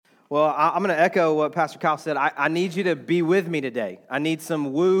Well, I'm going to echo what Pastor Kyle said. I need you to be with me today. I need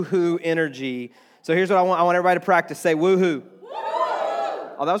some woohoo energy. So here's what I want. I want everybody to practice. Say woohoo.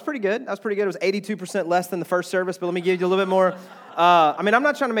 Oh, that was pretty good. That was pretty good. It was 82% less than the first service, but let me give you a little bit more. I'm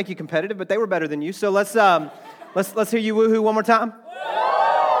not trying to make you competitive, but they were better than you. So let's hear you woohoo one more time.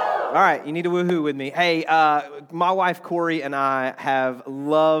 All right, you need to woohoo with me. Hey, my wife Corey and I have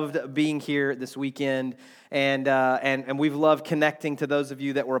loved being here this weekend, and we've loved connecting to those of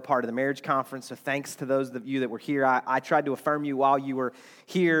you that were a part of the marriage conference. So thanks to those of you that were here. I tried to affirm you while you were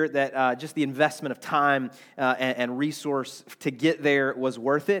here that just the investment of time and resource to get there was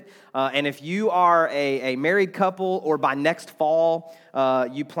worth it. And if you are a married couple, or by next fall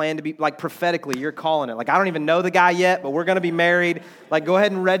you plan to be, like prophetically, you're calling it. Like, I don't even know the guy yet, but we're going to be married. Like, go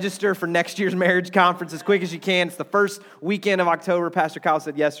ahead and register for next year's marriage conference as quick as you can. It's the first weekend of October, Pastor Kyle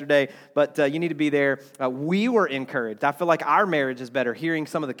said yesterday, but you need to be there. We were encouraged. I feel like our marriage is better hearing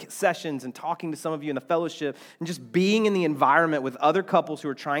some of the sessions and talking to some of you in the fellowship and just being in the environment with other couples who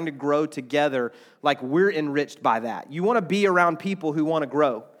are trying to grow together. Like, we're enriched by that. You want to be around people who want to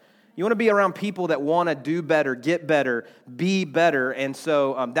grow. You want to be around people that want to do better, get better, be better. And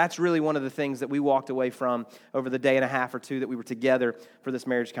so that's really one of the things that we walked away from over the day and a half or two that we were together for this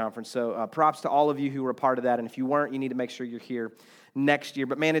marriage conference. So props to all of you who were a part of that. And if you weren't, you need to make sure you're here next year.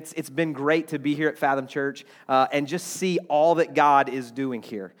 But man, it's been great to be here at Fathom Church and just see all that God is doing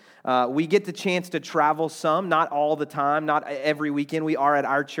here. We get the chance to travel some, not all the time, not every weekend. We are at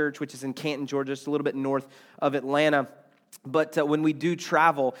our church, which is in Canton, Georgia, just a little bit north of Atlanta. But when we do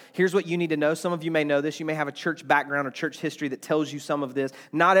travel, here's what you need to know. Some of you may know this. You may have a church background or church history that tells you some of this.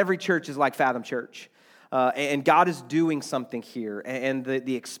 Not every church is like Fathom Church. And God is doing something here. And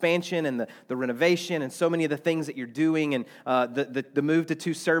the expansion and the renovation and so many of the things that you're doing and the move to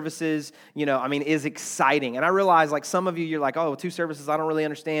 2 services, is exciting. And I realize, like, some of you, you're like, oh, 2 services, I don't really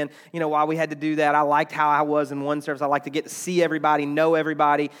understand, why we had to do that. I liked how I was in 1 service. I like to get to see everybody, know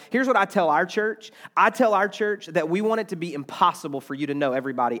everybody. Here's what I tell our church. I tell our church that we want it to be impossible for you to know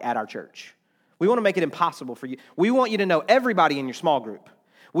everybody at our church. We want to make it impossible for you. We want you to know everybody in your small group.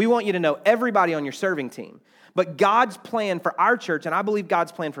 We want you to know everybody on your serving team. But God's plan for our church, and I believe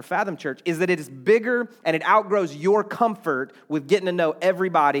God's plan for Fathom Church, is that it is bigger and it outgrows your comfort with getting to know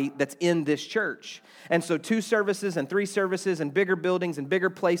everybody that's in this church. And so 2 services and 3 services and bigger buildings and bigger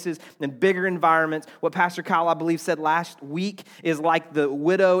places and bigger environments. What Pastor Kyle, I believe, said last week is like the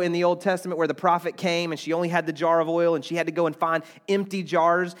widow in the Old Testament where the prophet came and she only had the jar of oil and she had to go and find empty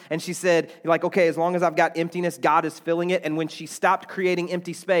jars. And she said, like, okay, as long as I've got emptiness, God is filling it. And when she stopped creating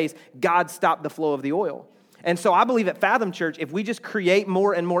empty space, God stopped the flow of the oil. And so I believe at Fathom Church, if we just create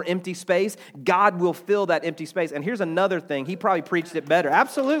more and more empty space, God will fill that empty space. And here's another thing. He probably preached it better.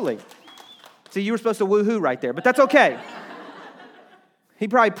 Absolutely. See, you were supposed to woohoo right there, but that's okay. He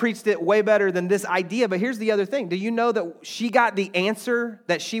probably preached it way better than this idea. But here's the other thing. Do you know that she got the answer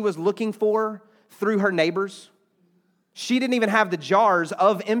that she was looking for through her neighbors? She didn't even have the jars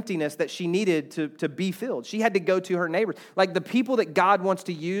of emptiness that she needed to be filled. She had to go to her neighbors. Like, the people that God wants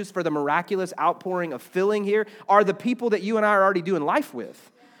to use for the miraculous outpouring of filling here are the people that you and I are already doing life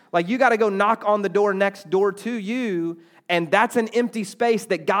with. Like, you got to go knock on the door next door to you, and that's an empty space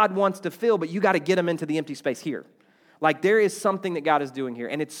that God wants to fill, but you got to get them into the empty space here. Like, there is something that God is doing here,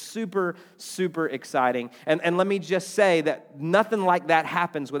 and it's super, super exciting. And let me just say that nothing like that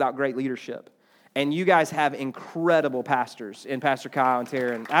happens without great leadership. And you guys have incredible pastors in Pastor Kyle and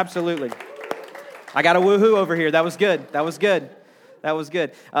Taryn. Absolutely. I got a woohoo over here. That was good. That was good. That was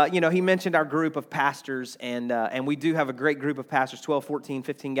good. He mentioned our group of pastors, and we do have a great group of pastors, 12, 14,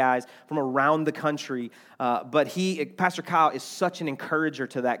 15 guys from around the country. But Pastor Kyle is such an encourager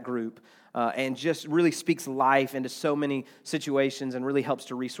to that group. And just really speaks life into so many situations and really helps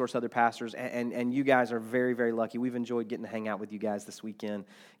to resource other pastors. And you guys are very, very lucky. We've enjoyed getting to hang out with you guys this weekend,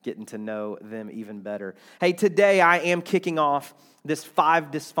 getting to know them even better. Hey, today I am kicking off this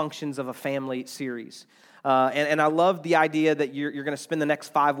 5 Dysfunctions of a Family series. And I love the idea that you're going to spend the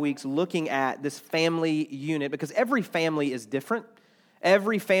next 5 weeks looking at this family unit, because every family is different.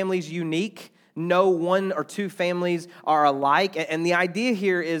 Every family is unique. No 1 or 2 families are alike. And the idea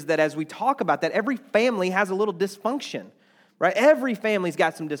here is that as we talk about that, every family has a little dysfunction, right? Every family's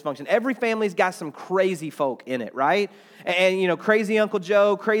got some dysfunction. Every family's got some crazy folk in it, right? And crazy Uncle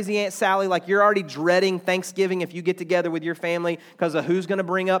Joe, crazy Aunt Sally, like, you're already dreading Thanksgiving if you get together with your family because of who's going to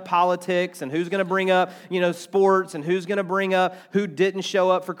bring up politics and who's going to bring up, sports and who's going to bring up who didn't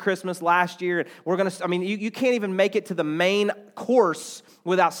show up for Christmas last year. You can't even make it to the main course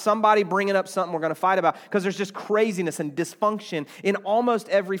without somebody bringing up something we're going to fight about, because there's just craziness and dysfunction in almost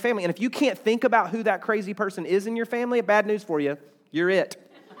every family. And if you can't think about who that crazy person is in your family, bad news for you, you're it.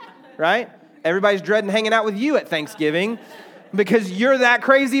 right? Everybody's dreading hanging out with you at Thanksgiving because you're that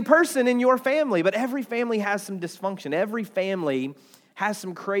crazy person in your family. But every family has some dysfunction. Every family has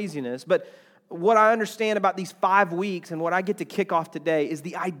some craziness. But what I understand about these 5 weeks and what I get to kick off today is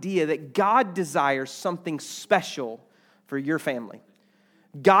the idea that God desires something special for your family.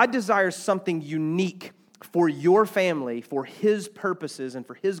 God desires something unique for your family, for His purposes and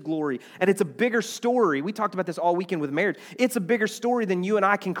for His glory. And it's a bigger story. We talked about this all weekend with marriage. It's a bigger story than you and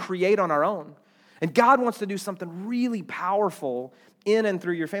I can create on our own. And God wants to do something really powerful in and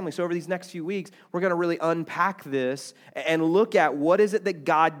through your family. So over these next few weeks, we're going to really unpack this and look at what is it that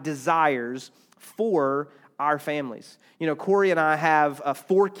God desires for our families. You know, Corey and I have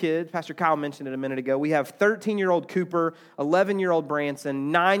 4 kids. Pastor Kyle mentioned it a minute ago. We have 13-year-old Cooper, 11-year-old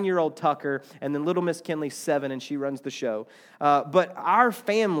Branson, 9-year-old Tucker, and then little Miss Kinley's 7, and she runs the show. But our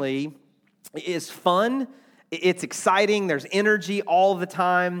family is fun. It's exciting. There's energy all the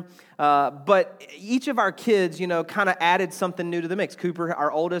time. But each of our kids, you know, kind of added something new to the mix. Cooper,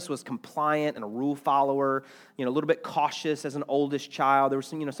 our oldest, was compliant and a rule follower, you know, a little bit cautious as an oldest child. There was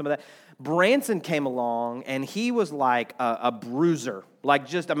some of that. Branson came along, and he was like a bruiser.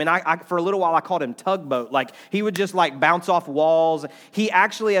 Like I for a little while, I called him Tugboat. Like, he would just like bounce off walls. He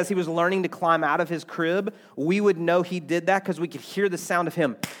actually, as he was learning to climb out of his crib, we would know he did that because we could hear the sound of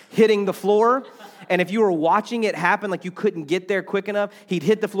him hitting the floor. And if you were watching it happen, like you couldn't get there quick enough, he'd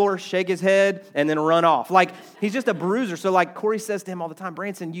hit the floor, shake his head, and then run off. Like, he's just a bruiser. So like Corey says to him all the time,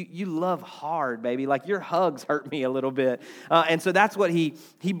 Branson, you love hard, baby. Like, your hugs hurt me a little bit. And so that's what he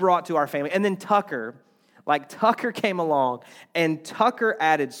brought to our family. And then Tucker came along, and Tucker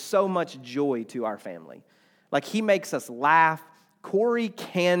added so much joy to our family. Like, he makes us laugh. Corey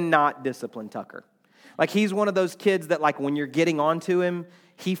cannot discipline Tucker. Like, he's one of those kids that, like, when you're getting onto him,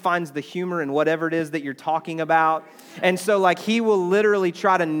 he finds the humor in whatever it is that you're talking about. And so, like, he will literally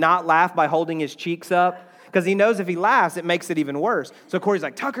try to not laugh by holding his cheeks up, because he knows if he laughs, it makes it even worse. So Corey's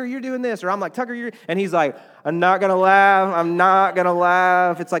like, Tucker, you're doing this. Or I'm like, Tucker, you're... And he's like, I'm not going to laugh. I'm not going to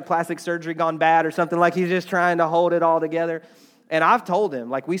laugh. It's like plastic surgery gone bad or something. Like, he's just trying to hold it all together. And I've told him,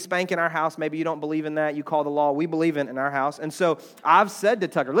 like, we spank in our house. Maybe you don't believe in that. You call the law. We believe in our house. And so I've said to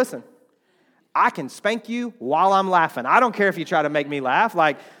Tucker, listen, I can spank you while I'm laughing. I don't care if you try to make me laugh.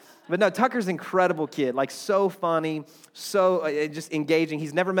 Like, but no, Tucker's an incredible kid. Like, so funny, so just engaging.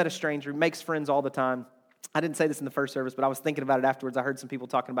 He's never met a stranger. Makes friends all the time. I didn't say this in the first service, but I was thinking about it afterwards. I heard some people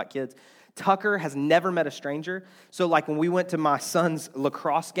talking about kids. Tucker has never met a stranger. So like when we went to my son's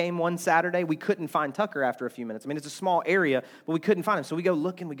lacrosse game one Saturday, we couldn't find Tucker after a few minutes. I mean, it's a small area, but we couldn't find him. So we go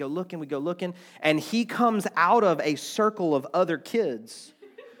looking, and he comes out of a circle of other kids.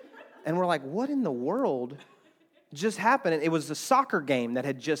 And we're like, what in the world just happened? And it was a soccer game that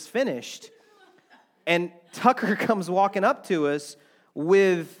had just finished. And Tucker comes walking up to us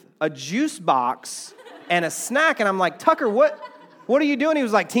with a juice box and a snack, and I'm like, Tucker, what are you doing? He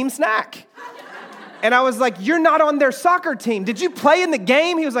was like, team snack. And I was like, you're not on their soccer team. Did you play in the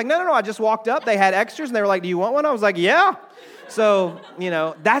game? He was like, no, I just walked up. They had extras, and they were like, do you want one? I was like, yeah. So,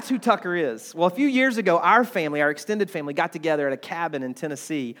 that's who Tucker is. Well, a few years ago, our extended family, got together at a cabin in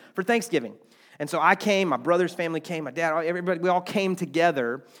Tennessee for Thanksgiving. And so I came, my brother's family came, my dad, everybody, we all came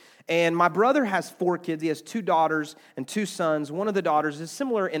together. And my brother has 4 kids. He has 2 daughters and 2 sons. One of the daughters is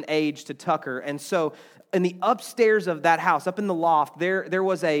similar in age to Tucker. And so in the upstairs of that house, up in the loft, there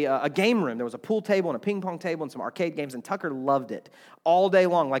was a game room. There was a pool table and a ping pong table and some arcade games. And Tucker loved it all day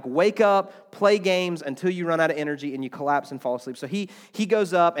long. Like, wake up, play games until you run out of energy and you collapse and fall asleep. So he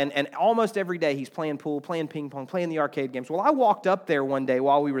goes up, and almost every day he's playing pool, playing ping pong, playing the arcade games. Well, I walked up there one day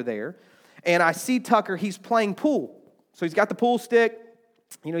while we were there, and I see Tucker, he's playing pool. So he's got the pool stick.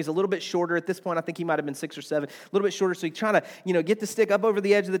 He's a little bit shorter at this point. I think he might have been 6 or 7, a little bit shorter. So he's trying to, get the stick up over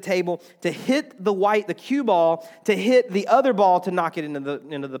the edge of the table to hit the cue ball, to hit the other ball to knock it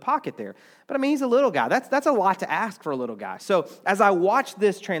into the pocket there. But I mean, he's a little guy. That's a lot to ask for a little guy. So as I watch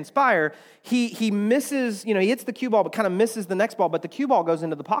this transpire, he misses, he hits the cue ball, but kind of misses the next ball, but the cue ball goes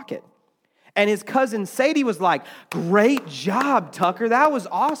into the pocket. And his cousin Sadie was like, great job, Tucker. That was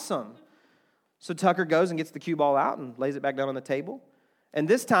awesome. So Tucker goes and gets the cue ball out and lays it back down on the table. And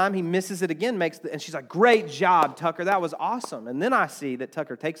this time, he misses it again, and she's like, great job, Tucker, that was awesome. And then I see that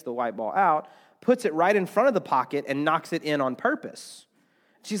Tucker takes the white ball out, puts it right in front of the pocket, and knocks it in on purpose.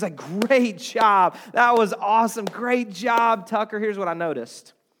 She's like, great job, that was awesome, great job, Tucker. Here's what I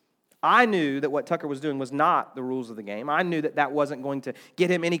noticed. I knew that what Tucker was doing was not the rules of the game. I knew that wasn't going to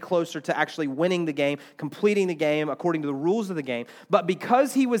get him any closer to actually winning the game, completing the game according to the rules of the game. But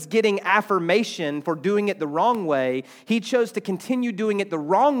because he was getting affirmation for doing it the wrong way, he chose to continue doing it the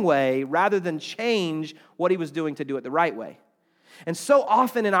wrong way rather than change what he was doing to do it the right way. And so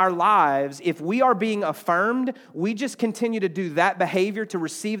often in our lives, if we are being affirmed, we just continue to do that behavior to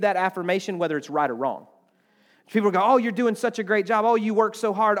receive that affirmation, whether it's right or wrong. People go, oh, you're doing such a great job. Oh, you work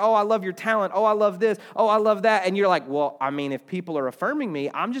so hard. Oh, I love your talent. Oh, I love this. Oh, I love that. And you're like, well, I mean, if people are affirming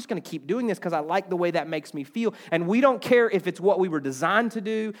me, I'm just going to keep doing this because I like the way that makes me feel. And we don't care if it's what we were designed to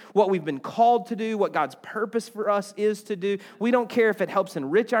do, what we've been called to do, what God's purpose for us is to do. We don't care if it helps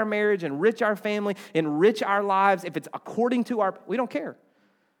enrich our marriage, enrich our family, enrich our lives, if it's according to we don't care.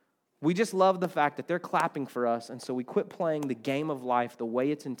 We just love the fact that they're clapping for us, and so we quit playing the game of life the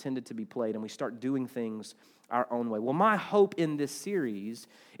way it's intended to be played, and we start doing things our own way. Well, my hope in this series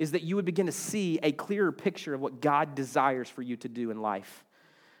is that you would begin to see a clearer picture of what God desires for you to do in life,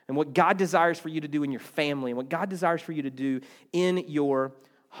 and what God desires for you to do in your family, and what God desires for you to do in your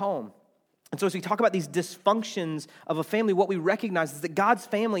home. And so as we talk about these dysfunctions of a family, what we recognize is that God's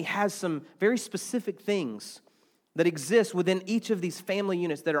family has some very specific things that exist within each of these family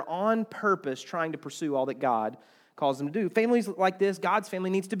units that are on purpose trying to pursue all that God calls them to do. Families like this, God's family,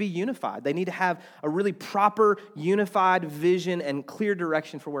 needs to be unified. They need to have a really proper, unified vision and clear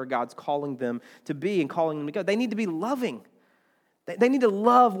direction for where God's calling them to be and calling them to go. They need to be loving. They need to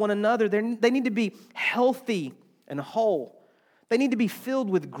love one another. They need to be healthy and whole. They need to be filled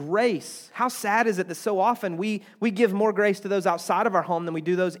with grace. How sad is it that so often we give more grace to those outside of our home than we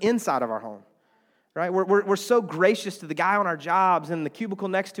do those inside of our home? Right? We're so gracious to the guy on our jobs and the cubicle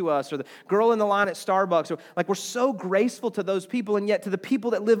next to us or the girl in the line at Starbucks. We're so graceful to those people, and yet to the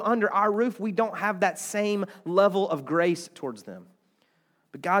people that live under our roof, we don't have that same level of grace towards them.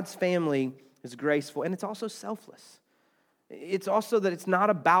 But God's family is graceful, and it's also selfless. It's also that it's not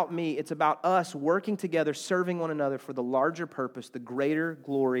about me, it's about us working together, serving one another for the larger purpose, the greater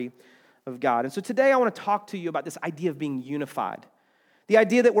glory of God. And so today I want to talk to you about this idea of being unified. The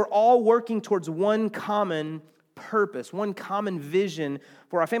idea that we're all working towards one common purpose, one common vision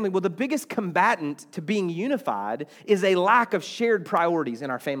for our family. Well, the biggest combatant to being unified is a lack of shared priorities in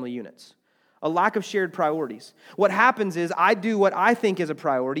our family units. A lack of shared priorities. What happens is I do what I think is a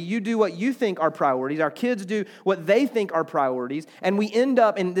priority, you do what you think are priorities, our kids do what they think are priorities, and we end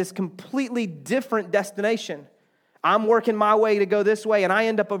up in this completely different destination. I'm working my way to go this way, and I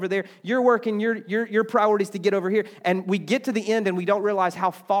end up over there. You're working your priorities to get over here. And we get to the end, and we don't realize how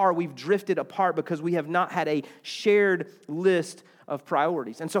far we've drifted apart because we have not had a shared list of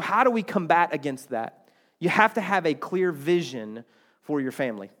priorities. And so how do we combat against that? You have to have a clear vision for your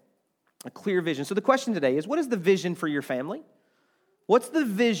family. A clear vision. So the question today is, what is the vision for your family? What's the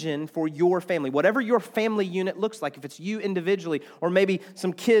vision for your family? Whatever your family unit looks like, if it's you individually, or maybe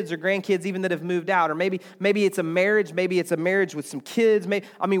some kids or grandkids even that have moved out, or maybe it's a marriage with some kids.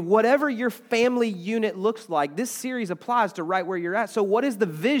 Whatever your family unit looks like, this series applies to right where you're at. So what is the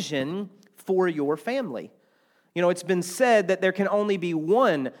vision for your family? You know, it's been said that there can only be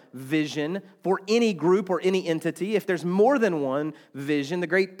one vision for any group or any entity. If there's more than one vision, the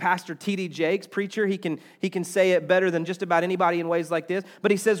great pastor T.D. Jakes, preacher, he can say it better than just about anybody in ways like this. But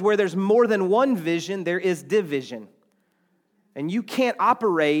he says where there's more than one vision, there is division. And you can't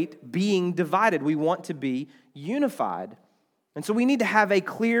operate being divided. We want to be unified. And so we need to have a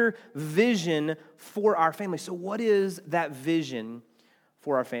clear vision for our family. So what is that vision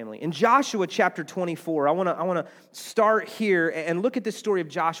for our family? In Joshua chapter 24, I want to start here and look at this story of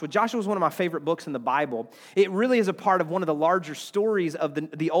Joshua. Joshua is one of my favorite books in the Bible. It really is a part of one of the larger stories of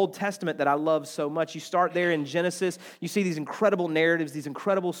the Old Testament that I love so much. You start there in Genesis, you see these incredible narratives, these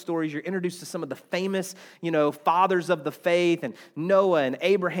incredible stories. You're introduced to some of the famous, fathers of the faith, and Noah and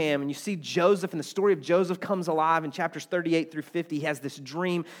Abraham, and you see Joseph, and the story of Joseph comes alive in chapters 38 through 50. He has this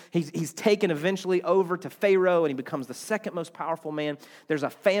dream. He's taken eventually over to Pharaoh, and he becomes the second most powerful man. There's a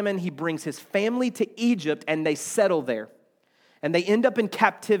famine. He brings his family to Egypt, and they settle there. And they end up in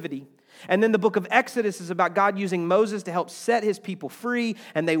captivity. And then the book of Exodus is about God using Moses to help set his people free,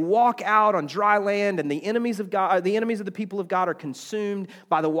 and they walk out on dry land, and the enemies of the people of God are consumed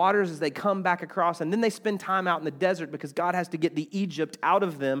by the waters as they come back across. And then they spend time out in the desert because God has to get the Egypt out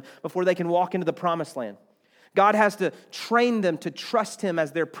of them before they can walk into the promised land. God has to train them to trust him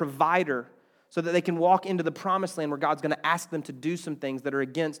as their provider, so that they can walk into the promised land where God's going to ask them to do some things that are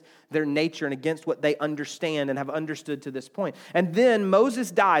against their nature and against what they understand and have understood to this point. And then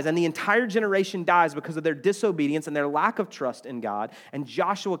Moses dies, and the entire generation dies because of their disobedience and their lack of trust in God. And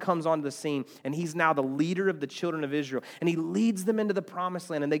Joshua comes onto the scene, and he's now the leader of the children of Israel. And he leads them into the promised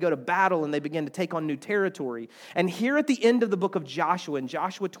land, and they go to battle, and they begin to take on new territory. And here at the end of the book of Joshua, in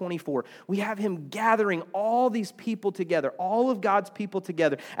Joshua 24, we have him gathering all these people together, all of God's people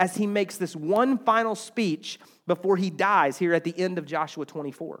together, as he makes this one final speech before he dies here at the end of Joshua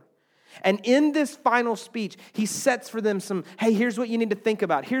 24. And in this final speech, he sets for them some, hey, here's what you need to think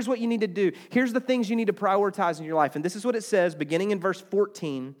about. Here's what you need to do. Here's the things you need to prioritize in your life. And this is what it says, beginning in verse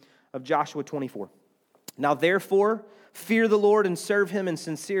 14 of Joshua 24. Now, therefore, fear the Lord and serve him in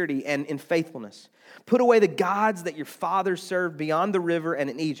sincerity and in faithfulness. Put away the gods that your fathers served beyond the river and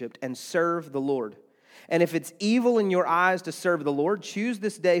in Egypt, and serve the Lord. And if it's evil in your eyes to serve the Lord, choose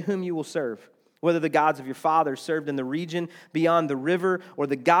this day whom you will serve, whether the gods of your fathers served in the region beyond the river, or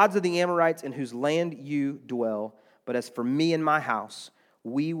the gods of the Amorites in whose land you dwell. But as for me and my house,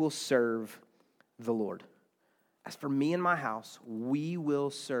 we will serve the Lord. As for me and my house, we will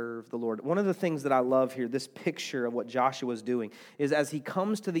serve the Lord. One of the things that I love here, this picture of what Joshua is doing, is as he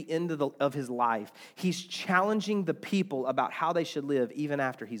comes to the end of his life, he's challenging the people about how they should live even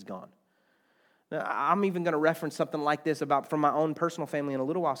after he's gone. Now, I'm even going to reference something like this from my own personal family in a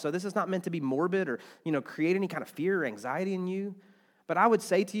little while. So this is not meant to be morbid or, create any kind of fear or anxiety in you. But I would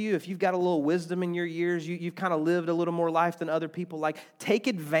say to you, if you've got a little wisdom in your years, you've kind of lived a little more life than other people, take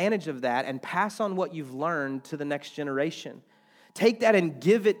advantage of that and pass on what you've learned to the next generation. Take that and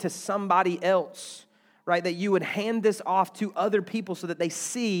give it to somebody else, right? That you would hand this off to other people so that they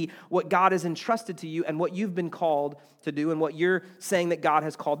see what God has entrusted to you and what you've been called to do and what you're saying that God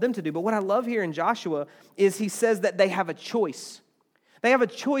has called them to do. But what I love here in Joshua is he says that they have a choice. They have a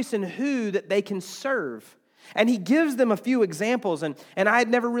choice in who that they can serve. And he gives them a few examples, and I had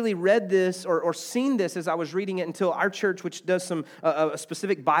never really read this or seen this as I was reading it until our church, which does some a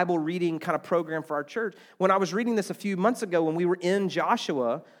specific Bible reading kind of program for our church. When I was reading this a few months ago when we were in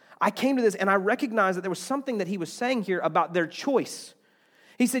Joshua, I came to this and I recognized that there was something that he was saying here about their choice.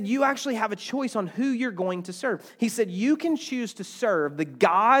 He said, you actually have a choice on who you're going to serve. He said, you can choose to serve the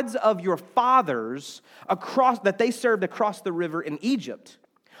gods of your fathers that they served across the river in Egypt.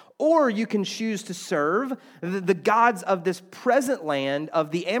 Or you can choose to serve the gods of this present land of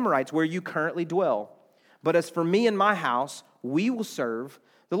the Amorites where you currently dwell. But as for me and my house, we will serve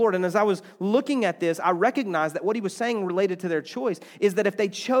the Lord. And as I was looking at this, I recognized that what he was saying related to their choice is that if they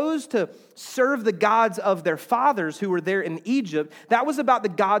chose to serve the gods of their fathers who were there in Egypt, that was about the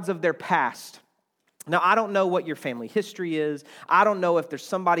gods of their past. Now, I don't know what your family history is. I don't know if there's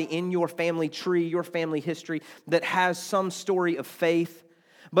somebody in your family tree, your family history, that has some story of faith.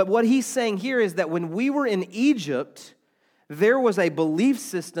 But what he's saying here is that when we were in Egypt, there was a belief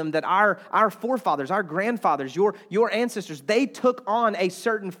system that our forefathers, our grandfathers, your ancestors, they took on a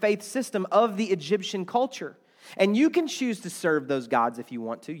certain faith system of the Egyptian culture. And you can choose to serve those gods if you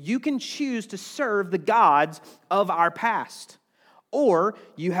want to. You can choose to serve the gods of our past. Or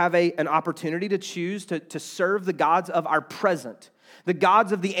you have an opportunity to choose to serve the gods of our present. The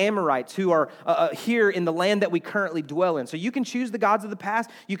gods of the Amorites who are here in the land that we currently dwell in. So you can choose the gods of the past,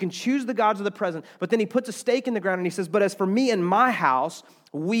 you can choose the gods of the present, but then he puts a stake in the ground and he says, but as for me and my house,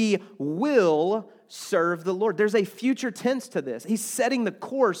 we will serve the Lord. There's a future tense to this. He's setting the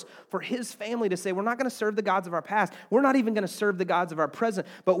course for his family to say, we're not going to serve the gods of our past. We're not even going to serve the gods of our present,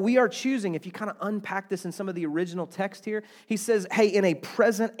 but we are choosing, if you kind of unpack this in some of the original text here, he says, hey, in a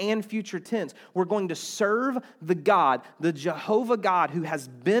present and future tense, we're going to serve the God, the Jehovah God who has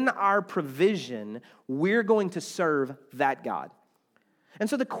been our provision. We're going to serve that God. And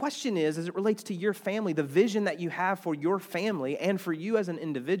so the question is, as it relates to your family, the vision that you have for your family and for you as an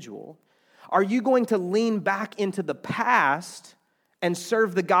individual, are you going to lean back into the past and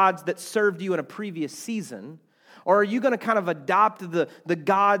serve the gods that served you in a previous season? Or are you going to kind of adopt the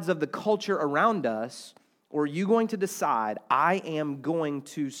gods of the culture around us? Or are you going to decide, I am going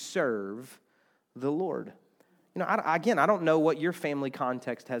to serve the Lord? I don't know what your family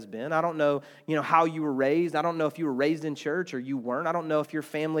context has been. I don't know, how you were raised. I don't know if you were raised in church or you weren't. I don't know if your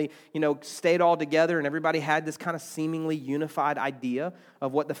family, stayed all together and everybody had this kind of seemingly unified idea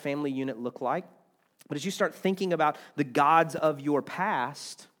of what the family unit looked like. But as you start thinking about the gods of your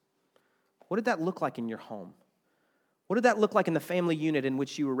past, what did that look like in your home? What did that look like in the family unit in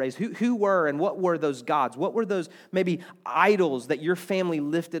which you were raised? Who were and what were those gods? What were those maybe idols that your family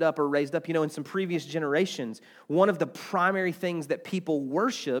lifted up or raised up? In some previous generations, one of the primary things that people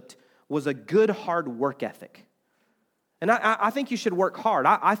worshiped was a good, hard work ethic. And I think you should work hard.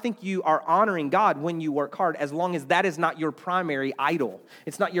 I think you are honoring God when you work hard, as long as that is not your primary idol.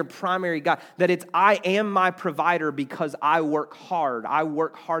 It's not your primary God. That it's, I am my provider because I work hard. I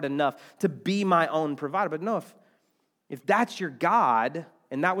work hard enough to be my own provider. But no, if that's your God,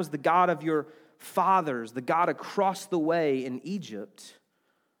 and that was the God of your fathers, the God across the way in Egypt,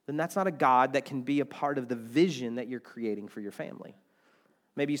 then that's not a God that can be a part of the vision that you're creating for your family.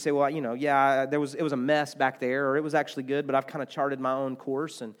 Maybe you say, well, it was a mess back there, or it was actually good, but I've kind of charted my own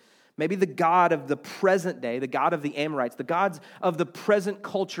course. Maybe the God of the present day, the God of the Amorites, the gods of the present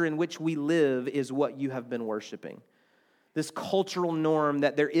culture in which we live is what you have been worshiping. This cultural norm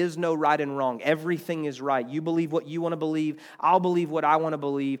that there is no right and wrong. Everything is right. You believe what you want to believe. I'll believe what I want to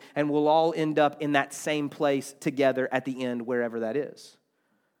believe. And we'll all end up in that same place together at the end, wherever that is.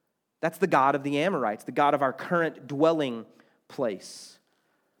 That's the God of the Amorites, the God of our current dwelling place.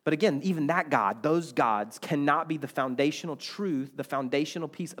 But again, even that God, those gods cannot be the foundational truth, the foundational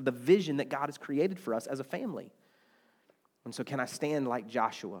piece of the vision that God has created for us as a family. And so can I stand like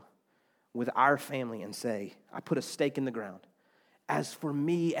Joshua with our family and say, I put a stake in the ground. As for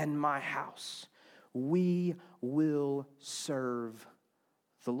me and my house, we will serve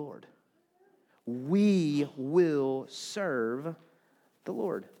the Lord. We will serve the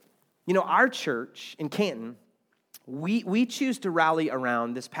Lord. You know, our church in Canton, we choose to rally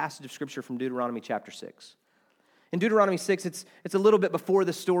around this passage of Scripture from Deuteronomy chapter 6. In Deuteronomy 6, it's a little bit before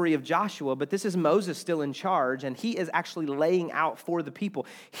the story of Joshua, but this is Moses still in charge, and he is actually laying out for the people.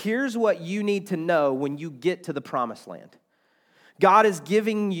 Here's what you need to know when you get to the promised land. God is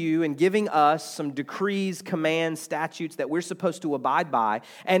giving you and giving us some decrees, commands, statutes that we're supposed to abide by,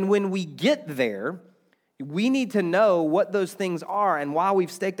 and when we get there, we need to know what those things are and why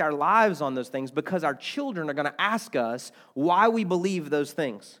we've staked our lives on those things, because our children are going to ask us why we believe those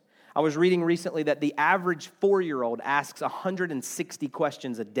things. I was reading recently that the average 4-year-old asks 160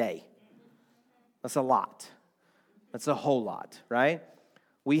 questions a day. That's a lot. That's a whole lot, right?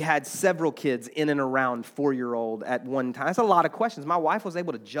 We had several kids in and around 4-year-old at one time. That's a lot of questions. My wife was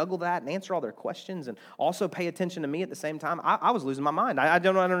able to juggle that and answer all their questions and also pay attention to me at the same time. I was losing my mind. I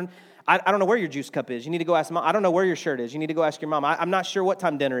don't know where your juice cup is. You need to go ask Mom. I don't know where your shirt is. You need to go ask your mom. I'm not sure what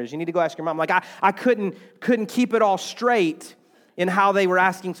time dinner is. You need to go ask your mom. Like I couldn't keep it all straight in how they were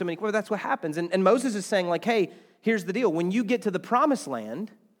asking so many questions. That's what happens. And Moses is saying, like, hey, here's the deal. When you get to the promised land,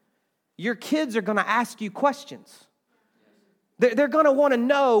 your kids are going to ask you questions. They're going to want to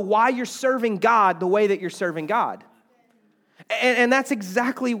know why you're serving God the way that you're serving God. And that's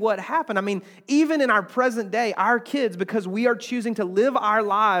exactly what happened. I mean, even in our present day, our kids, because we are choosing to live our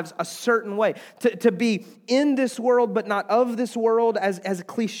lives a certain way, to be in this world but not of this world, as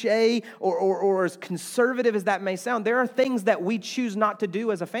cliche or as conservative as that may sound, there are things that we choose not to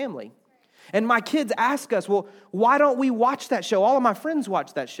do as a family. And my kids ask us, well, why don't we watch that show? All of my friends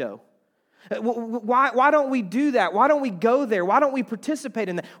watch that show. Why don't we do that? Why don't we go there? Why don't we participate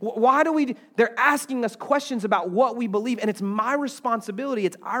in that? They're asking us questions about what we believe, and it's my responsibility,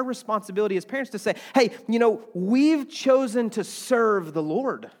 it's our responsibility as parents to say, hey, we've chosen to serve the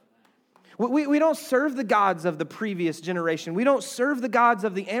Lord. We don't serve the gods of the previous generation. We don't serve the gods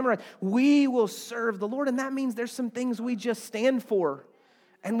of the Amorites. We will serve the Lord, and that means there's some things we just stand for,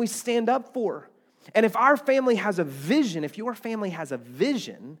 and we stand up for. And if our family has a vision, if your family has a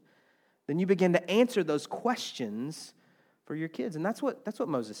vision, then you begin to answer those questions for your kids. And that's what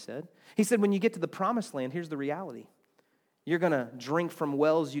Moses said. He said, when you get to the promised land, here's the reality. You're going to drink from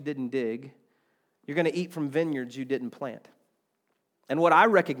wells you didn't dig. You're going to eat from vineyards you didn't plant. And what I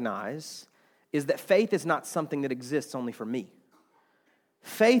recognize is that faith is not something that exists only for me.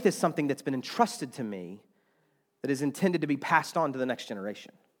 Faith is something that's been entrusted to me that is intended to be passed on to the next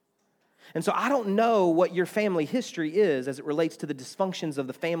generation. And so I don't know what your family history is as it relates to the dysfunctions of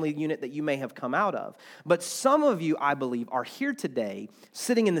the family unit that you may have come out of. But some of you, I believe, are here today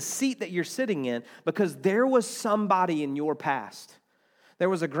sitting in the seat that you're sitting in because there was somebody in your past. There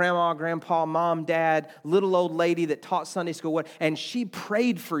was a grandma, grandpa, mom, dad, little old lady that taught Sunday school, and she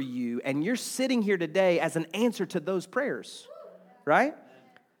prayed for you, and you're sitting here today as an answer to those prayers, right?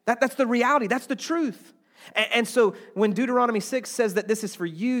 That's the reality. That's the truth. And so when Deuteronomy 6 says that this is for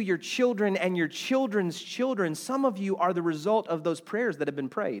you, your children, and your children's children, some of you are the result of those prayers that have been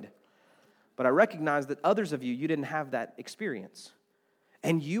prayed. But I recognize that others of you didn't have that experience.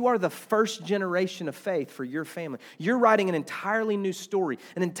 And you are the first generation of faith for your family. You're writing an entirely new story,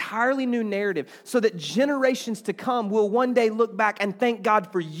 an entirely new narrative, so that generations to come will one day look back and thank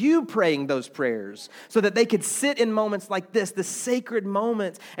God for you praying those prayers, so that they could sit in moments like this, the sacred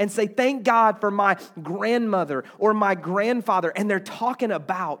moments, and say, thank God for my grandmother or my grandfather, and they're talking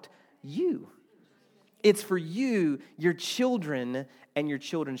about you. It's for you, your children, and your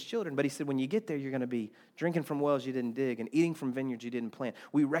children's children. But he said, when you get there, you're going to be drinking from wells you didn't dig and eating from vineyards you didn't plant.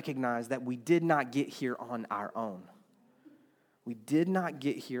 We recognize that we did not get here on our own. We did not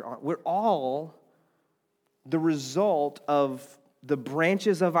get here on. We're all the result of the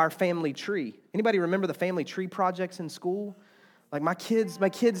branches of our family tree. Anybody remember the family tree projects in school? Like my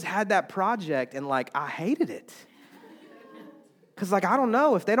kids had that project, and I hated it. Because I don't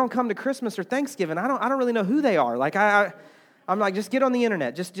know, if they don't come to Christmas or Thanksgiving, I don't really know who they are. I'm like, just get on the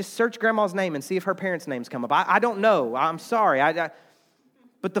internet. Just search grandma's name and see if her parents' names come up. I don't know. I'm sorry.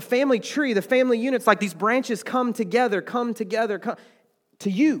 But the family tree, the family units, like these branches come together to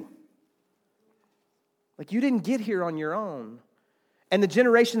you. Like you didn't get here on your own. And the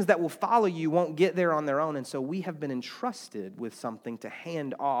generations that will follow you won't get there on their own. And so we have been entrusted with something to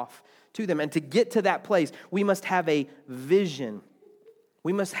hand off to them. And to get to that place, we must have a vision.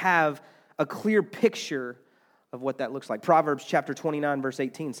 We must have a clear picture of what that looks like. Proverbs chapter 29, verse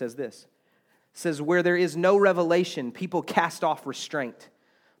 18 says this. It says, where there is no revelation, people cast off restraint.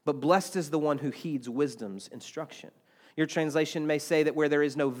 But blessed is the one who heeds wisdom's instruction. Your translation may say that where there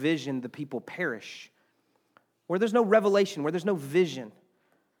is no vision, the people perish. Where there's no revelation, where there's no vision,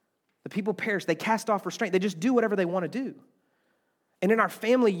 the people perish. They cast off restraint. They just do whatever they want to do. And in our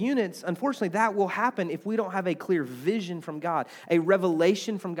family units, unfortunately, that will happen if we don't have a clear vision from God, a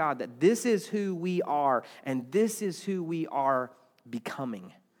revelation from God that this is who we are and this is who we are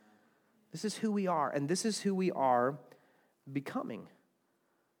becoming. This is who we are and this is who we are becoming.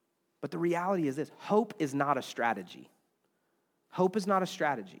 But the reality is this: hope is not a strategy. Hope is not a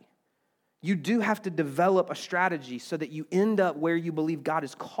strategy. You do have to develop a strategy so that you end up where you believe God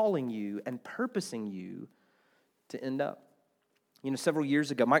is calling you and purposing you to end up. You know, several years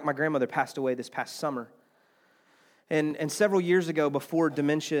ago, my grandmother passed away this past summer. And several years ago, before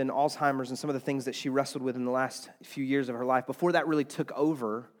dementia and Alzheimer's and some of the things that she wrestled with in the last few years of her life, before that really took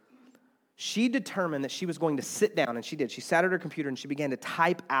over, she determined that she was going to sit down, and she did. She sat at her computer and she began to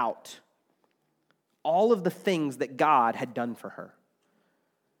type out all of the things that God had done for her.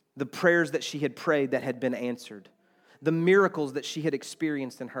 The prayers that she had prayed that had been answered. The miracles that she had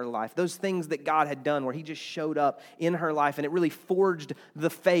experienced in her life. Those things that God had done where he just showed up in her life and it really forged the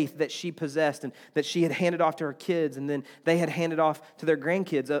faith that she possessed and that she had handed off to her kids and then they had handed off to their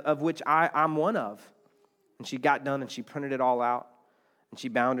grandkids, of which I'm one of. And she got done and she printed it all out and she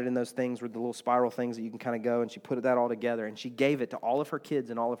bound it in those things with the little spiral things that you can kind of go, and she put that all together and she gave it to all of her kids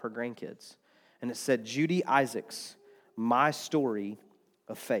and all of her grandkids. And it said, Judy Isaacs, my story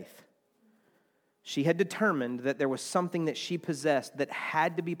of faith. She had determined that there was something that she possessed that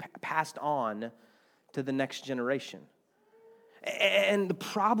had to be passed on to the next generation. And the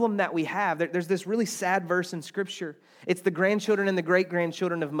problem that we have, there's this really sad verse in Scripture. It's the grandchildren and the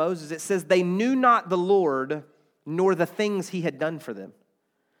great-grandchildren of Moses. It says, they knew not the Lord, nor the things he had done for them.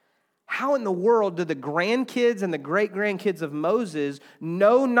 How in the world do the grandkids and the great-grandkids of Moses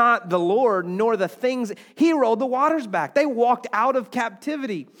know not the Lord nor the things? He rolled the waters back. They walked out of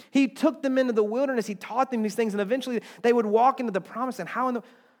captivity. He took them into the wilderness. He taught them these things, and eventually they would walk into the promise. And how in the...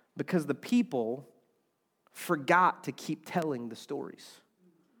 Because the people forgot to keep telling the stories.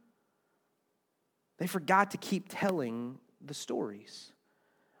 They forgot to keep telling the stories.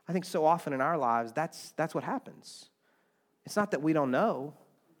 I think so often in our lives, that's what happens. It's not that we don't know.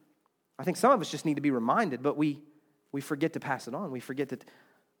 I think some of us just need to be reminded, but we forget to pass it on. We forget that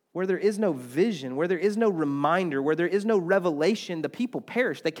where there is no vision, where there is no reminder, where there is no revelation, the people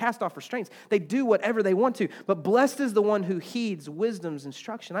perish. They cast off restraints. They do whatever they want to. But blessed is the one who heeds wisdom's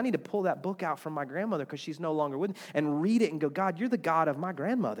instruction. I need to pull that book out from my grandmother because she's no longer with me and read it and go, God, you're the God of my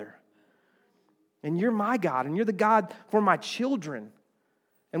grandmother. And you're my God, and you're the God for my children.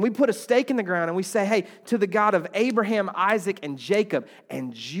 And we put a stake in the ground and we say, hey, to the God of Abraham, Isaac, and Jacob,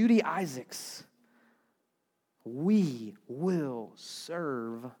 and Judy Isaacs, we will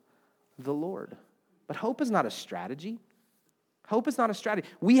serve the Lord. But hope is not a strategy. Hope is not a strategy.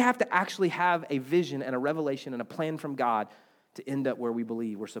 We have to actually have a vision and a revelation and a plan from God to end up where we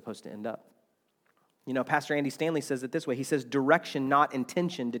believe we're supposed to end up. You know, Pastor Andy Stanley says it this way. He says, direction, not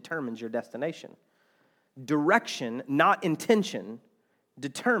intention, determines your destination. Direction, not intention,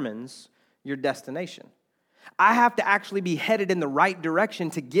 determines your destination. I have to actually be headed in the right direction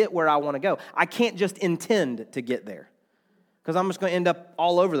to get where I want to go. I can't just intend to get there because I'm just going to end up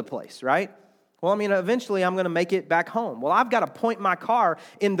all over the place, right? Well, I mean, eventually I'm going to make it back home. Well, I've got to point my car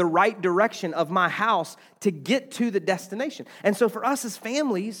in the right direction of my house to get to the destination. And so for us as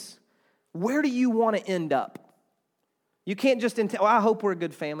families, where do you want to end up? You can't just intend, I hope we're a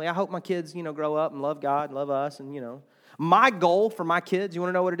good family. I hope my kids, grow up and love God and love us and, My goal for my kids, you want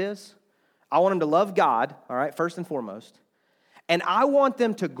to know what it is? I want them to love God, all right, first and foremost. And I want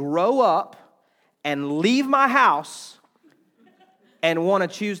them to grow up and leave my house and want to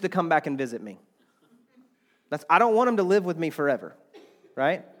choose to come back and visit me. I don't want them to live with me forever,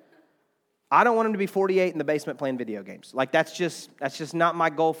 right? I don't want them to be 48 in the basement playing video games. That's just not my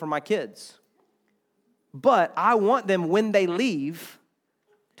goal for my kids. But I want them, when they leave,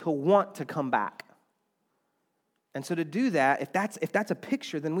 to want to come back. And so to do that, if that's a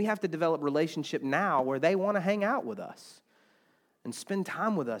picture, then we have to develop relationship now where they want to hang out with us. and spend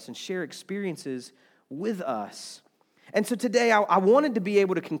time with us and share experiences with us. And so today I wanted to be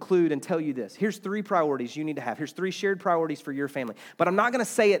able to conclude and tell you this. Here's 3 priorities you need to have. Here's 3 shared priorities for your family. But I'm not going to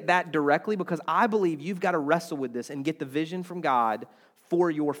say it that directly because I believe you've got to wrestle with this and get the vision from God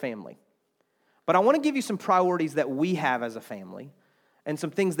for your family. But I want to give you some priorities that we have as a family and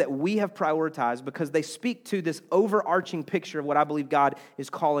some things that we have prioritized because they speak to this overarching picture of what I believe God is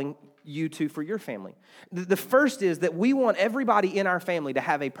calling you to for your family. The first is that we want everybody in our family to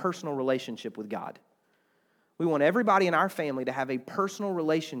have a personal relationship with God. We want everybody in our family to have a personal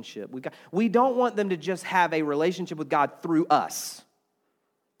relationship with God. We don't want them to just have a relationship with God through us.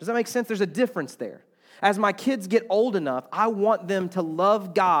 Does that make sense? There's a difference there. As my kids get old enough, I want them to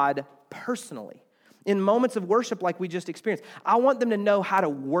love God personally. In moments of worship like we just experienced, I want them to know how to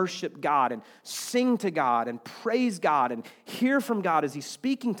worship God and sing to God and praise God and hear from God as He's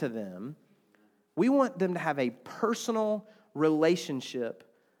speaking to them. We want them to have a personal relationship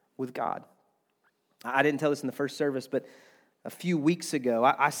with God. I didn't tell this in the first service, but a few weeks ago,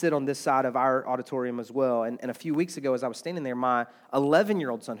 I sit on this side of our auditorium as well, and a few weeks ago as I was standing there, my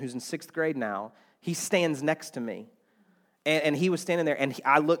 11-year-old son, who's in 6th grade now, he stands next to me, and he was standing there, and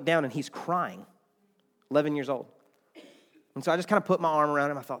I looked down, and he's crying, 11 years old. And so I just kind of put my arm around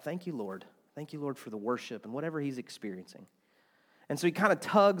him. I thought, thank you, Lord. Thank you, Lord, for the worship and whatever he's experiencing. And so he kind of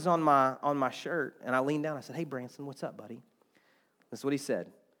tugs on my shirt, and I leaned down. I said, hey, Branson, what's up, buddy? That's what he said.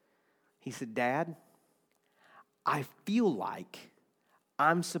 He said, Dad, I feel like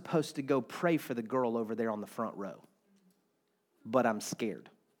I'm supposed to go pray for the girl over there on the front row, but I'm scared.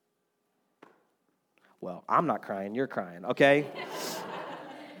 Well, I'm not crying, you're crying, okay?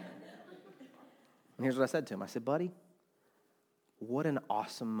 And here's what I said to him. I said, buddy, what an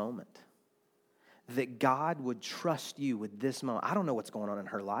awesome moment that God would trust you with this moment. I don't know what's going on in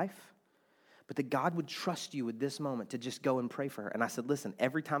her life, but that God would trust you with this moment to just go and pray for her. And I said, listen,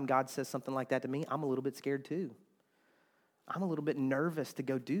 every time God says something like that to me, I'm a little bit scared too. I'm a little bit nervous to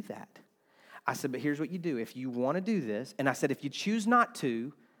go do that. I said, but here's what you do. If you want to do this, and I said, if you choose not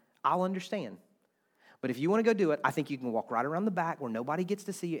to, I'll understand. But if you want to go do it, I think you can walk right around the back where nobody gets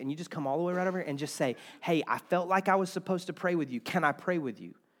to see you, and you just come all the way right over here and just say, hey, I felt like I was supposed to pray with you. Can I pray with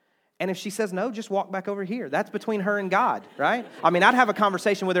you? And if she says no, just walk back over here. That's between her and God, right? I mean, I'd have a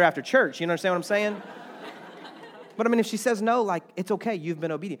conversation with her after church. You understand what I'm saying? But I mean, if she says no, like, it's okay, you've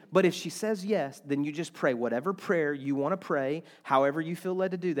been obedient. But if she says yes, then you just pray whatever prayer you want to pray, however you feel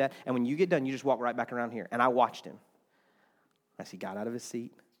led to do that. And when you get done, you just walk right back around here. And I watched him as he got out of his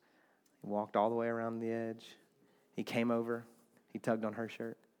seat. He walked all the way around the edge. He came over. He tugged on her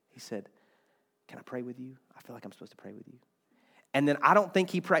shirt. He said, can I pray with you? I feel like I'm supposed to pray with you. And then I don't think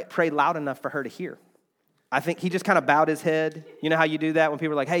he prayed loud enough for her to hear. I think he just kind of bowed his head. You know how you do that when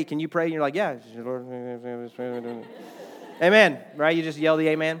people are like, hey, can you pray? And you're like, yeah. Amen, right? You just yell the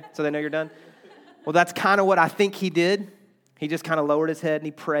amen so they know you're done. Well, that's kind of what I think he did. He just kind of lowered his head and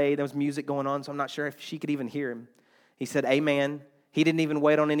he prayed. There was music going on, so I'm not sure if she could even hear him. He said, amen. He didn't even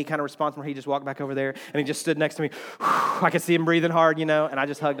wait on any kind of response from her. He just walked back over there and he just stood next to me. I could see him breathing hard, you know, and I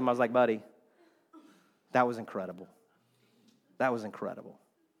just hugged him. I was like, buddy, that was incredible. That was incredible.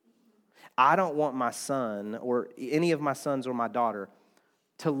 I don't want my son or any of my sons or my daughter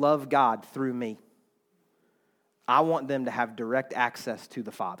to love God through me. I want them to have direct access to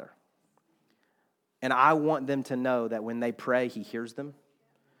the Father. And I want them to know that when they pray, He hears them.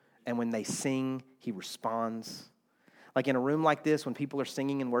 And when they sing, He responds. Like in a room like this, when people are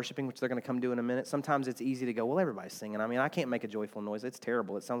singing and worshiping, which they're going to come do in a minute, sometimes it's easy to go, well, everybody's singing. I mean, I can't make a joyful noise. It's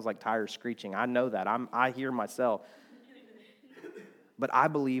terrible. It sounds like tires screeching. I know that. I hear myself. But I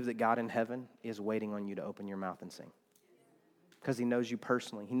believe that God in heaven is waiting on you to open your mouth and sing. Because He knows you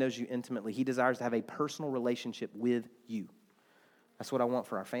personally. He knows you intimately. He desires to have a personal relationship with you. That's what I want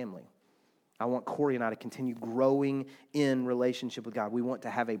for our family. I want Corey and I to continue growing in relationship with God. We want to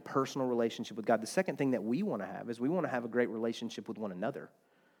have a personal relationship with God. The second thing that we want to have is we want to have a great relationship with one another.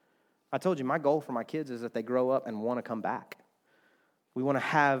 I told you, my goal for my kids is that they grow up and want to come back. We want to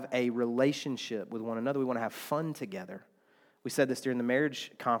have a relationship with one another. We want to have fun together. We said this during the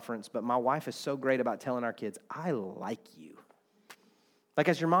marriage conference, but my wife is so great about telling our kids, I like you. Like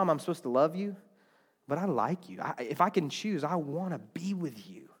as your mom, I'm supposed to love you, but I like you. If I can choose, I want to be with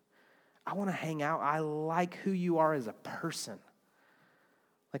you. I want to hang out. I like who you are as a person.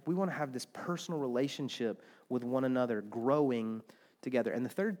 Like we want to have this personal relationship with one another, growing together. And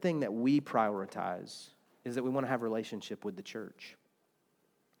the third thing that we prioritize is that we want to have a relationship with the church.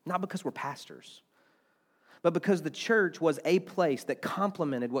 Not because we're pastors, but because the church was a place that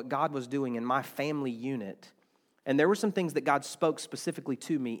complemented what God was doing in my family unit. And there were some things that God spoke specifically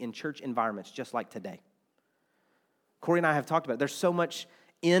to me in church environments just like today. Corey and I have talked about it. There's so much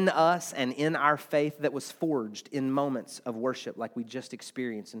in us and in our faith that was forged in moments of worship like we just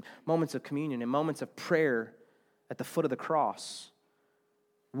experienced, and moments of communion, and moments of prayer at the foot of the cross.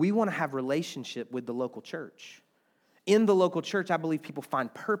 We want to have relationship with the local church. In the local church, I believe people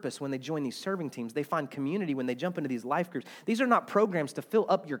find purpose when they join these serving teams. They find community when they jump into these life groups. These are not programs to fill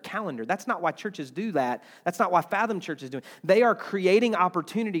up your calendar. That's not why churches do that. That's not why Fathom Church is doing it. They are creating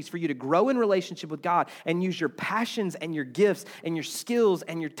opportunities for you to grow in relationship with God and use your passions and your gifts and your skills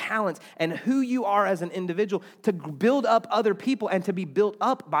and your talents and who you are as an individual to build up other people and to be built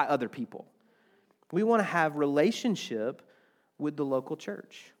up by other people. We want to have relationship with the local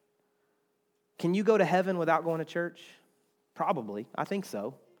church. Can you go to heaven without going to church? Probably. I think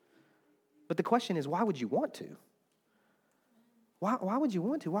so. But the question is, why would you want to? Why would you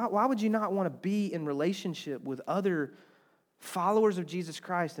want to? Why would you not want to be in relationship with other followers of Jesus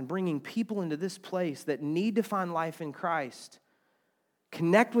Christ and bringing people into this place that need to find life in Christ?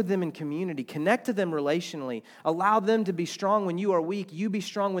 Connect with them in community. Connect to them relationally. Allow them to be strong when you are weak. You be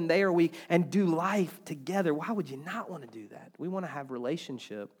strong when they are weak. And do life together. Why would you not want to do that? We want to have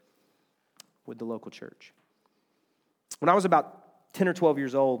relationship with the local church. When I was about 10 or 12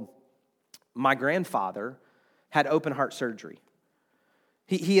 years old, my grandfather had open heart surgery.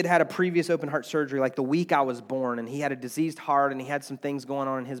 He had had a previous open heart surgery like the week I was born, and he had a diseased heart, and he had some things going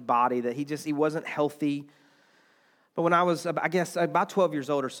on in his body that he wasn't healthy. But when I was, I guess, about 12 years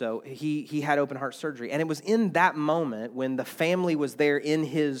old or so, he had open heart surgery. And it was in that moment when the family was there in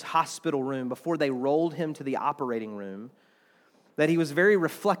his hospital room before they rolled him to the operating room that he was very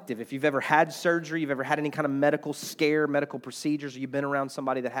reflective. If you've ever had surgery, you've ever had any kind of medical scare, medical procedures, or you've been around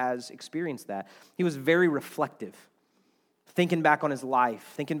somebody that has experienced that, he was very reflective, thinking back on his life,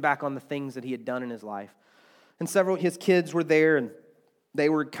 thinking back on the things that he had done in his life. And several of his kids were there, and they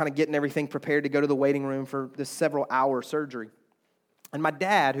were kind of getting everything prepared to go to the waiting room for this several-hour surgery. And my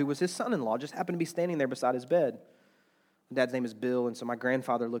dad, who was his son-in-law, just happened to be standing there beside his bed. My dad's name is Bill, and so my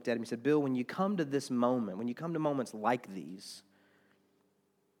grandfather looked at him and said, Bill, when you come to this moment, when you come to moments like these,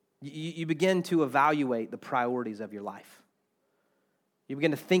 you begin to evaluate the priorities of your life. You begin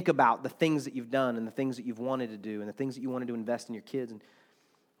to think about the things that you've done and the things that you've wanted to do and the things that you wanted to invest in your kids. And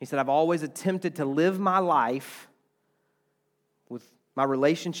he said, I've always attempted to live my life with my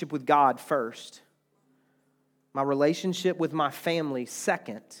relationship with God first, my relationship with my family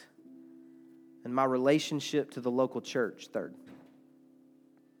second, and my relationship to the local church third.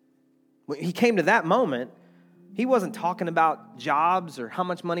 When he came to that moment, he wasn't talking about jobs or how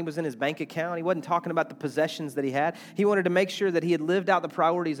much money was in his bank account. He wasn't talking about the possessions that he had. He wanted to make sure that he had lived out the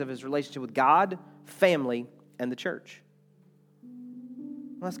priorities of his relationship with God, family, and the church.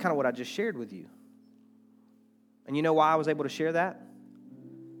 Well, that's kind of what I just shared with you. And you know why I was able to share that?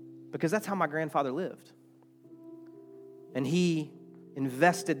 Because that's how my grandfather lived. And he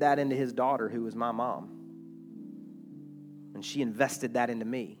invested that into his daughter, who was my mom. And she invested that into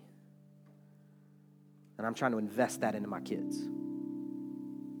me. And I'm trying to invest that into my kids.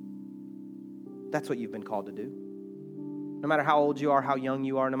 That's what you've been called to do. No matter how old you are, how young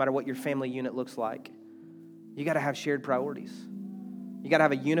you are, no matter what your family unit looks like, you got to have shared priorities. You got to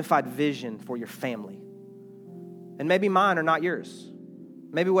have a unified vision for your family. And maybe mine are not yours.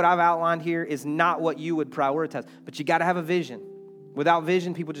 Maybe what I've outlined here is not what you would prioritize, but you got to have a vision. Without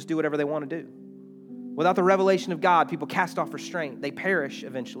vision, people just do whatever they want to do. Without the revelation of God, people cast off restraint. They perish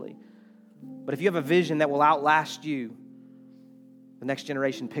eventually. But if you have a vision that will outlast you, the next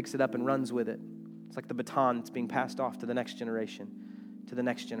generation picks it up and runs with it. It's like the baton that's being passed off to the next generation, to the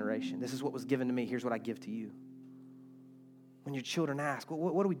next generation. This is what was given to me. Here's what I give to you. When your children ask,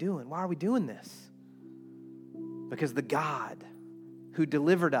 what are we doing? Why are we doing this? Because the God who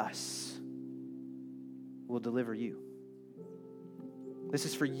delivered us will deliver you. This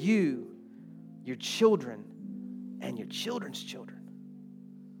is for you, your children, and your children's children.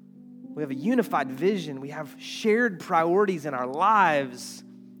 We have a unified vision. We have shared priorities in our lives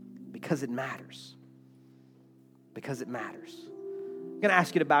because it matters. Because it matters. I'm going to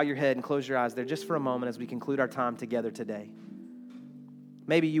ask you to bow your head and close your eyes there just for a moment as we conclude our time together today.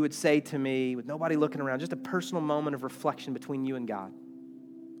 Maybe you would say to me, with nobody looking around, just a personal moment of reflection between you and God.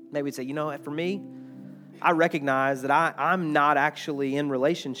 Maybe you'd say, you know what, for me, I recognize that I'm not actually in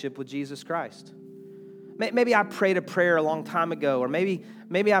relationship with Jesus Christ. Maybe I prayed a prayer a long time ago, or maybe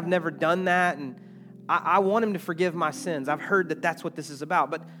I've never done that, and I want him to forgive my sins. I've heard that that's what this is about.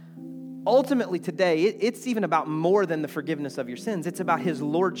 But ultimately today, it's even about more than the forgiveness of your sins. It's about his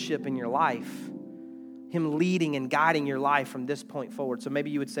lordship in your life, him leading and guiding your life from this point forward. So maybe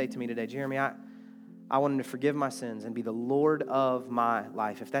you would say to me today, Jeremy, I want him to forgive my sins and be the Lord of my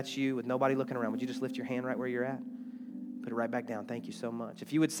life. If that's you with nobody looking around, would you just lift your hand right where you're at? Put it right back down. Thank you so much.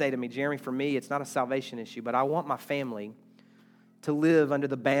 If you would say to me, Jeremy, for me, it's not a salvation issue, but I want my family to live under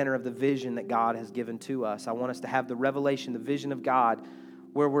the banner of the vision that God has given to us. I want us to have the revelation, the vision of God,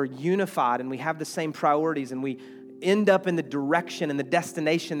 where we're unified and we have the same priorities and we end up in the direction and the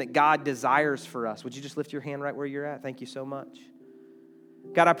destination that God desires for us. Would you just lift your hand right where you're at? Thank you so much.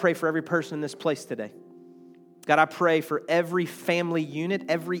 God, I pray for every person in this place today. God, I pray for every family unit,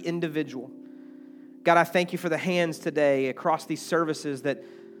 every individual. God, I thank you for the hands today across these services that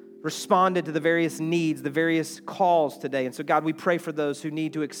responded to the various needs, the various calls today. And so, God, we pray for those who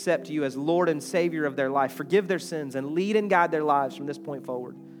need to accept you as Lord and Savior of their life, forgive their sins, and lead and guide their lives from this point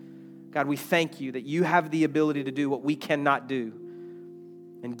forward. God, we thank you that you have the ability to do what we cannot do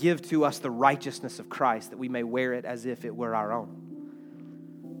and give to us the righteousness of Christ that we may wear it as if it were our own.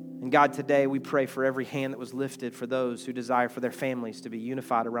 And God, today we pray for every hand that was lifted for those who desire for their families to be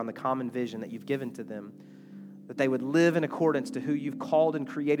unified around the common vision that you've given to them, that they would live in accordance to who you've called and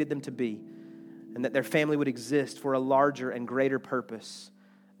created them to be, and that their family would exist for a larger and greater purpose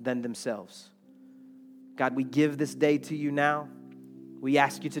than themselves. God, we give this day to you now. We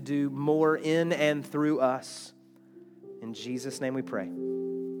ask you to do more in and through us. In Jesus' name we pray.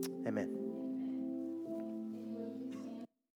 Amen.